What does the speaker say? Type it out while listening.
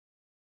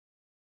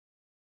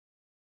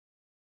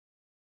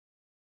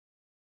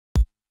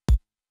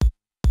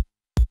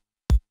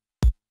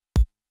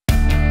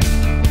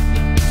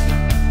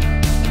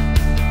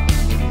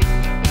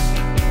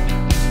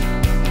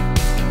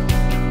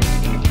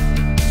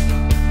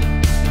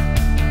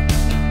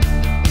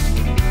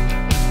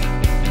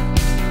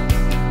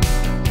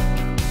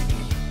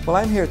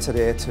Well, I'm here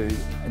today to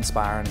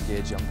inspire and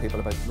engage young people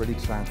about really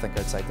trying and think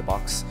outside the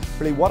box,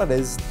 really what it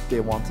is they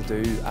want to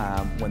do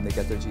when they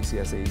get their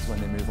GCSEs, when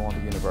they move on to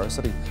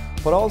university,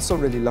 but also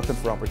really looking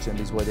for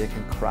opportunities where they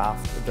can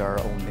craft their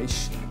own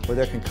niche, where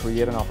they can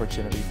create an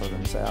opportunity for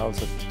themselves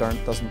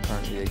that doesn't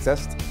currently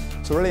exist.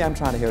 So really I'm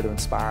trying here to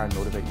inspire and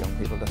motivate young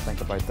people to think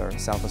about their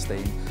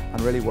self-esteem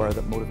and really where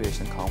that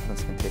motivation and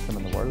confidence can take them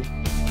in the world.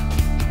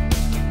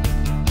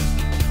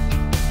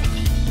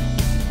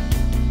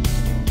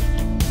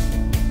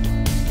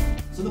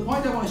 So the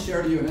point I want to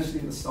share to you initially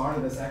at the start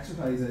of this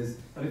exercise is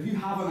that if you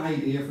have an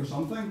idea for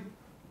something,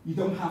 you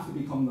don't have to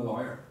become the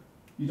lawyer.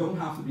 You don't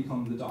have to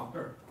become the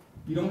doctor.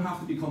 You don't have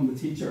to become the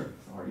teacher.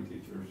 Sorry,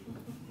 teachers.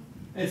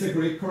 It's a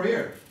great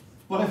career.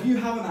 But if you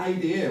have an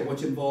idea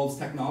which involves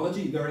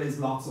technology, there is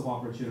lots of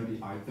opportunity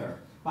out there.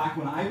 Back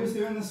when I was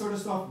doing this sort of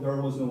stuff, there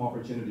was no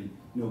opportunity.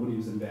 Nobody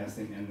was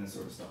investing in this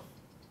sort of stuff.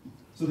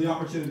 So the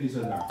opportunities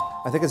are there.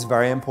 I think it's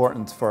very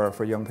important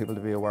for young people to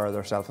be aware of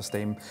their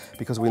self-esteem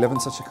because we live in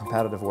such a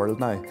competitive world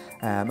now.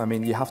 I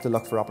mean, you have to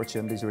look for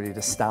opportunities really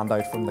to stand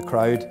out from the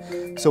crowd.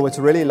 So it's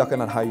really looking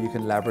at how you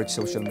can leverage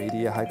social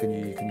media, how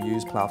you can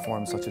use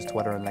platforms such as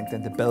Twitter and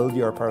LinkedIn to build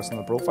your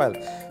personal profile.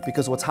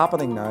 Because what's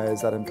happening now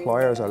is that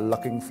employers are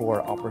looking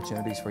for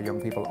opportunities for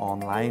young people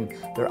online.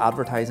 They're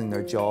advertising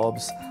their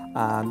jobs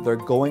and they're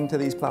going to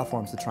these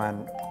platforms to try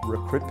and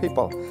recruit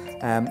people.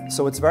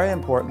 So it's very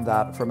important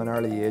that from an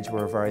early age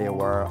we're very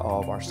aware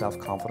of our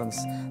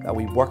self-confidence, that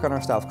we work on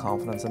our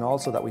self-confidence, and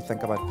also that we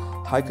think about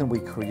how can we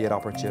create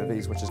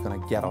opportunities which is going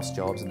to get us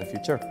jobs in the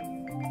future.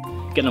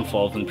 Getting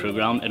involved in the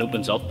programme, it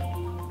opens up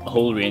a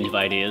whole range of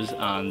ideas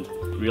and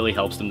really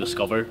helps them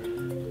discover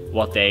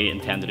what they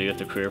intend to do with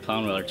their career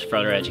plan, whether it's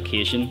further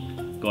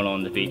education, going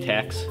on to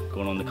BTECs,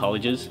 going on to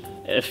colleges.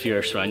 If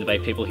you're surrounded by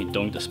people who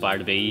don't aspire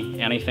to be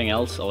anything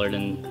else other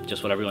than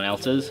just what everyone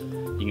else is,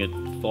 you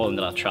can fall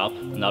into that trap,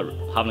 and that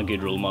having a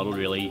good role model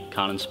really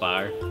can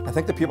inspire. I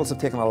think the pupils have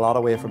taken a lot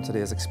away from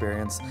today's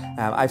experience.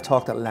 I've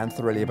talked at length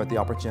really about the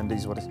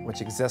opportunities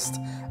which exist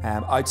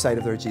outside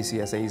of their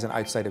GCSEs and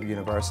outside of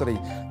university.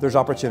 There's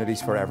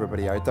opportunities for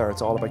everybody out there.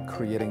 It's all about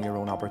creating your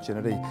own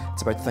opportunity.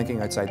 It's about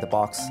thinking outside the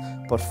box.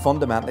 But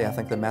fundamentally, I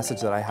think the message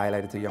that I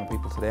highlighted to young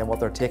people today and what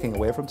they're taking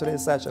away from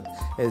today's session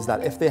is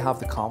that if they have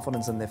the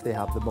confidence and if they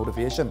have the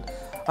motivation,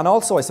 and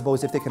also I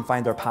suppose if they can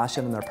find their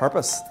passion and their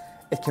purpose,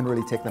 it can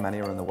really take them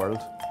anywhere in the world.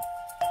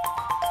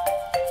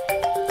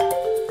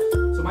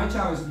 So my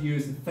challenge to you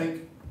is to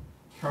think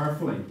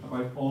carefully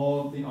about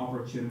all the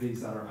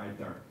opportunities that are out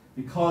there,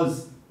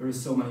 because there are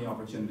so many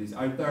opportunities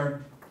out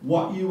there.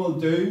 What you will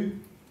do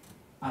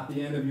at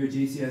the end of your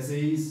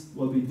GCSEs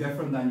will be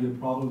different than you'll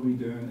probably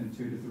be doing in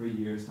 2 to 3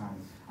 years' time.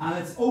 And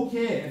it's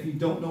okay if you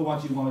don't know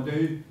what you want to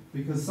do,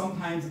 because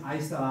sometimes I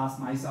still ask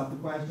myself the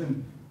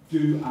question,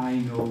 do I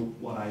know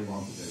what I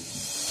want to do?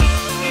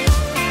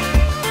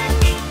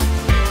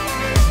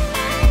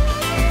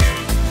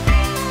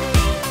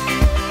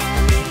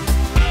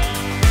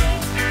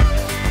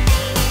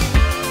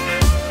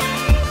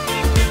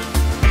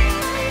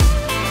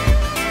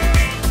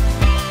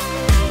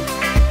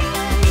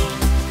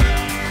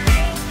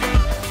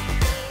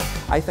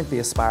 I think the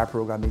Aspire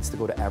programme needs to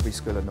go to every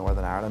school in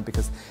Northern Ireland,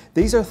 because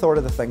these are sort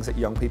of the things that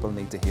young people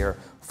need to hear.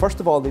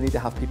 First of all, they need to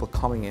have people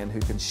coming in who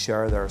can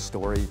share their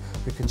story,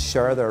 who can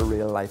share their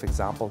real life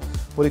example,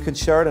 but who can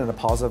share it in a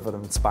positive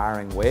and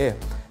inspiring way.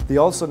 They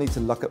also need to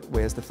look at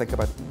ways to think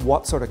about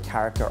what sort of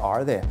character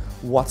are they,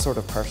 what sort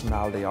of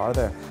personality are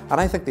they. And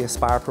I think the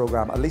Aspire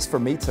programme, at least for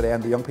me today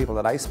and the young people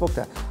that I spoke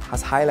to,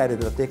 has highlighted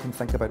that they can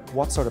think about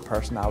what sort of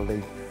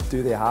personality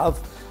do they have,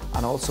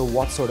 and also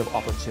what sort of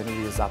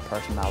opportunity does that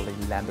personality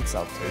lend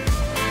itself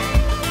to.